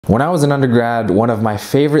When I was an undergrad, one of my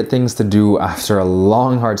favorite things to do after a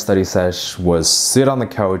long hard study sesh was sit on the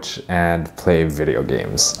couch and play video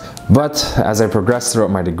games. But as I progressed throughout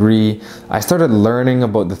my degree, I started learning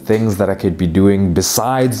about the things that I could be doing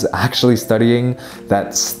besides actually studying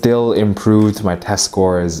that still improved my test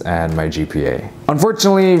scores and my GPA.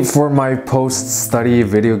 Unfortunately, for my post-study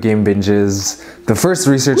video game binges, the first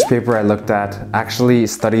research paper I looked at actually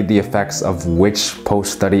studied the effects of which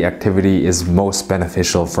post-study activity is most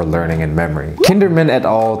beneficial for learning and memory. Kinderman et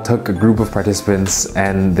al. Took a group of participants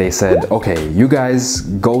and they said, okay, you guys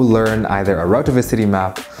go learn either a routivicity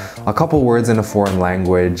map, a couple words in a foreign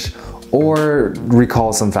language, or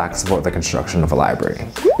recall some facts about the construction of a library.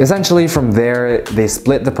 Essentially, from there, they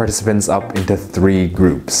split the participants up into 3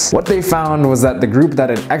 groups. What they found was that the group that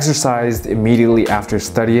had exercised immediately after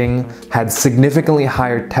studying had significantly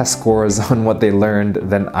higher test scores on what they learned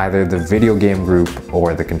than either the video game group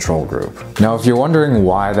or the control group. Now, if you're wondering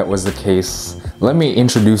why that was the case, let me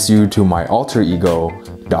introduce you to my alter ego,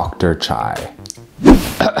 Dr. Chai.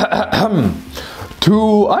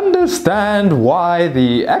 To understand why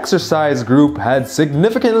the exercise group had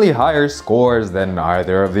significantly higher scores than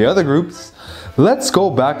either of the other groups, let's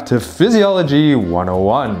go back to Physiology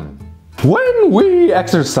 101. When we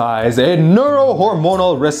exercise, a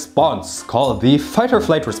neurohormonal response called the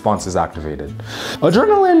fight-or-flight response is activated.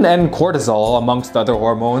 Adrenaline and cortisol, amongst other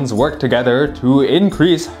hormones, work together to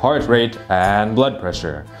increase heart rate and blood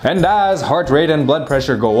pressure. And as heart rate and blood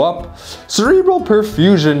pressure go up, cerebral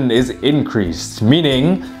perfusion is increased,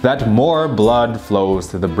 meaning that more blood flows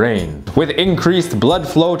to the brain. With increased blood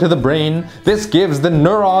flow to the brain, this gives the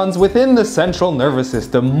neurons within the central nervous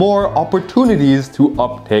system more opportunities to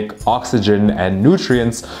uptake oxygen and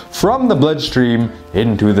nutrients from the bloodstream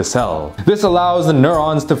into the cell. This allows the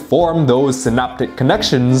neurons to form those synaptic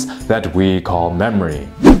connections that we call memory.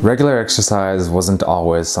 Regular exercise wasn't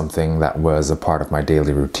always something that was a part of my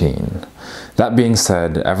daily routine. That being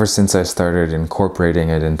said, ever since I started incorporating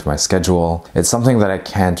it into my schedule, it's something that I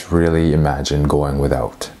can't really imagine going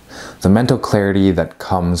without. The mental clarity that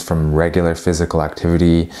comes from regular physical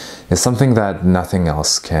activity is something that nothing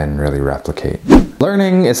else can really replicate.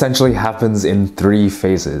 Learning essentially happens in 3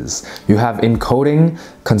 phases. You have encoding,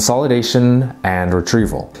 consolidation, and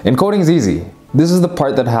retrieval. Encoding is easy. This is the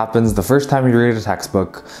part that happens the first time you read a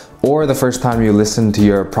textbook or the first time you listen to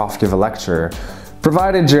your prof give a lecture,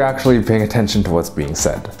 provided you're actually paying attention to what's being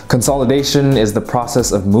said. Consolidation is the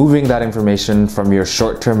process of moving that information from your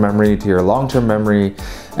short-term memory to your long-term memory,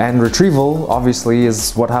 and retrieval, obviously,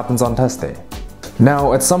 is what happens on test day.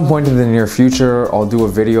 Now, at some point in the near future, I'll do a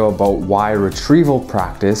video about why retrieval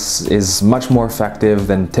practice is much more effective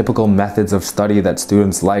than typical methods of study that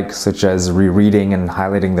students like, such as rereading and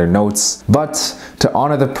highlighting their notes. But to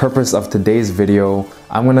honor the purpose of today's video,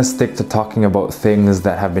 I'm gonna stick to talking about things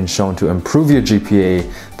that have been shown to improve your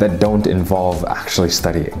GPA that don't involve actually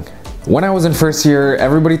studying. When I was in first year,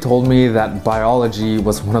 everybody told me that biology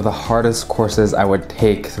was one of the hardest courses I would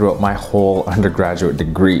take throughout my whole undergraduate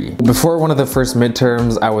degree. Before one of the first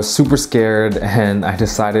midterms, I was super scared and I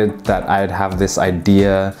decided that I'd have this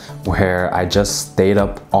idea where I just stayed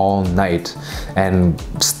up all night and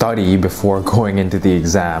study before going into the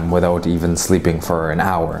exam without even sleeping for an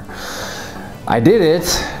hour. I did it,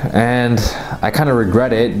 and I kind of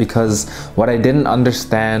regret it because what I didn't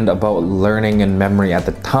understand about learning and memory at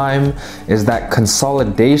the time is that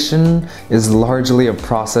consolidation is largely a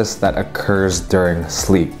process that occurs during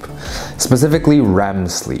sleep, specifically REM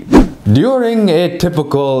sleep. During a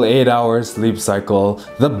typical 8-hour sleep cycle,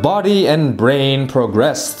 the body and brain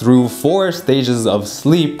progress through 4 stages of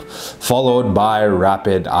sleep, followed by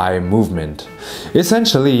rapid eye movement.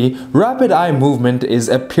 Essentially, rapid eye movement is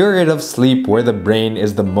a period of sleep where the brain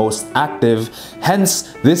is the most active,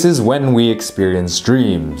 hence this is when we experience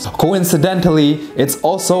dreams. Coincidentally, it's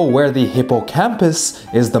also where the hippocampus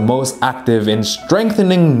is the most active in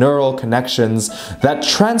strengthening neural connections that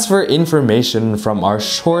transfer information from our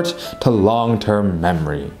short to long-term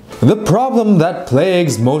memory. The problem that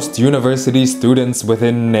plagues most university students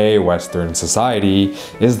within a Western society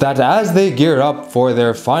is that as they gear up for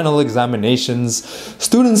their final examinations,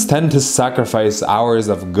 students tend to sacrifice hours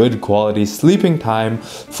of good quality sleeping time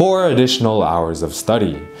for additional hours of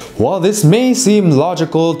study. While this may seem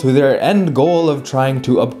logical to their end goal of trying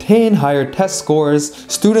to obtain higher test scores,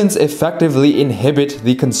 students effectively inhibit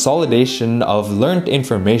the consolidation of learned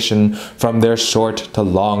information from their short to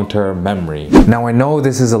long-term memory. Now, I know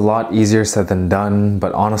this is a lot easier said than done,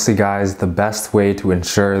 but honestly guys, the best way to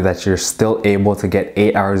ensure that you're still able to get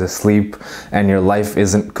 8 hours of sleep and your life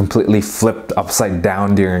isn't completely flipped upside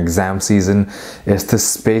down during exam season is to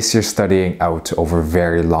space your studying out over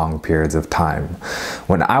very long periods of time.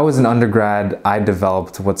 When I was an undergrad, I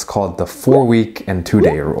developed what's called the 4-week and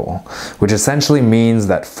 2-day rule, which essentially means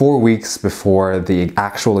that 4 weeks before the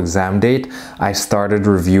actual exam date, I started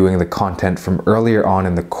reviewing the content from earlier on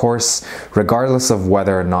in the course, regardless of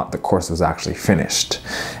whether or not the course was actually finished.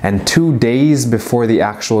 And 2 days before the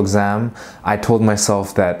actual exam, I told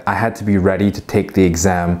myself that I had to be ready to take the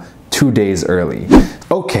exam 2 days early.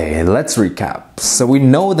 Okay, let's recap. So we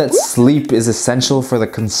know that sleep is essential for the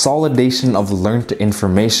consolidation of learned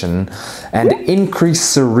information, and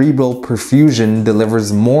increased cerebral perfusion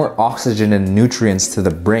delivers more oxygen and nutrients to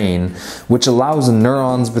the brain, which allows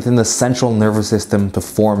neurons within the central nervous system to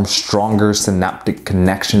form stronger synaptic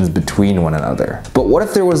connections between one another. But what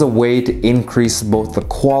if there was a way to increase both the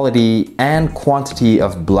quality and quantity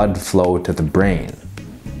of blood flow to the brain?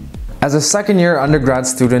 As a second-year undergrad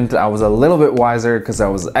student, I was a little bit wiser because I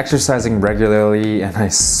was exercising regularly and I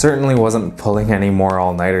certainly wasn't pulling any more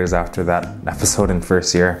all-nighters after that episode in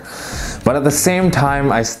first year. But at the same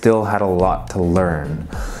time, I still had a lot to learn.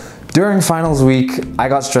 During finals week, I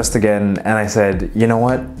got stressed again and I said, you know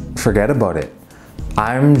what, forget about it.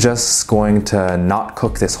 I'm just going to not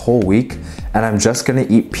cook this whole week and I'm just going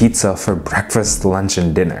to eat pizza for breakfast, lunch,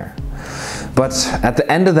 and dinner. But at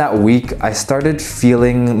the end of that week, I started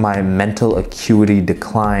feeling my mental acuity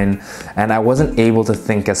decline and I wasn't able to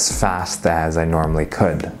think as fast as I normally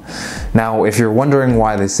could. Now, if you're wondering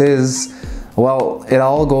why this is, well, it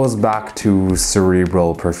all goes back to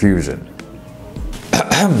cerebral perfusion.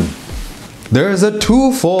 There is a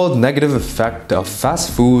twofold negative effect of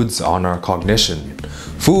fast foods on our cognition.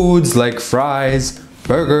 Foods like fries,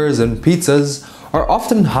 burgers, and pizzas are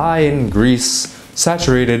often high in grease,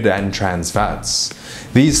 saturated, and trans fats.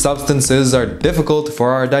 These substances are difficult for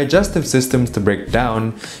our digestive systems to break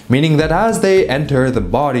down, meaning that as they enter the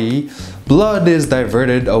body, blood is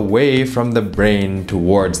diverted away from the brain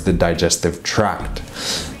towards the digestive tract.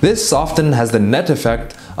 This often has the net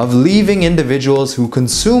effect of leaving individuals who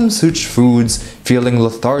consume such foods feeling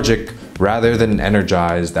lethargic rather than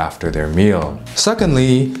energized after their meal.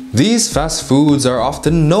 Secondly, these fast foods are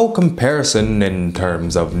often no comparison in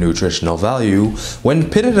terms of nutritional value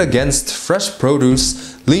when pitted against fresh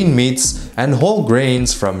produce, lean meats, and whole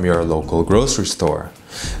grains from your local grocery store.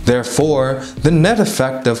 Therefore, the net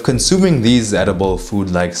effect of consuming these edible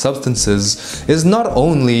food-like substances is not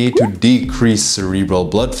only to decrease cerebral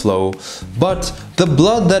blood flow, but the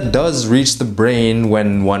blood that does reach the brain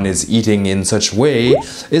when one is eating in such way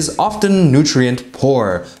is often nutrient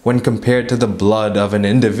poor when compared to the blood of an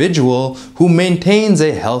individual who maintains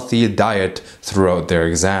a healthy diet throughout their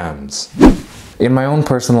exams. In my own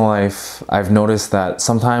personal life, I've noticed that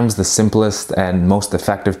sometimes the simplest and most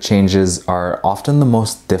effective changes are often the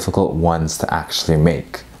most difficult ones to actually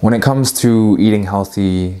make. When it comes to eating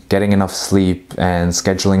healthy, getting enough sleep, and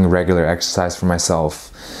scheduling regular exercise for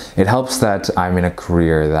myself, it helps that I'm in a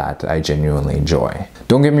career that I genuinely enjoy.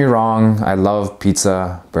 Don't get me wrong, I love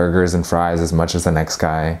pizza, burgers, and fries as much as the next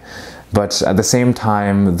guy. But at the same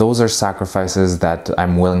time, those are sacrifices that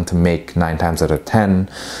I'm willing to make 9 times out of 10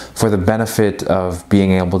 for the benefit of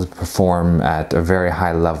being able to perform at a very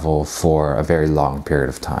high level for a very long period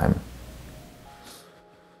of time.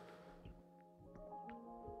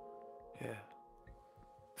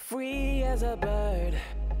 Free as a bird,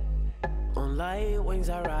 on light wings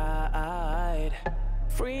I ride.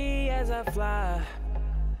 Free as I fly,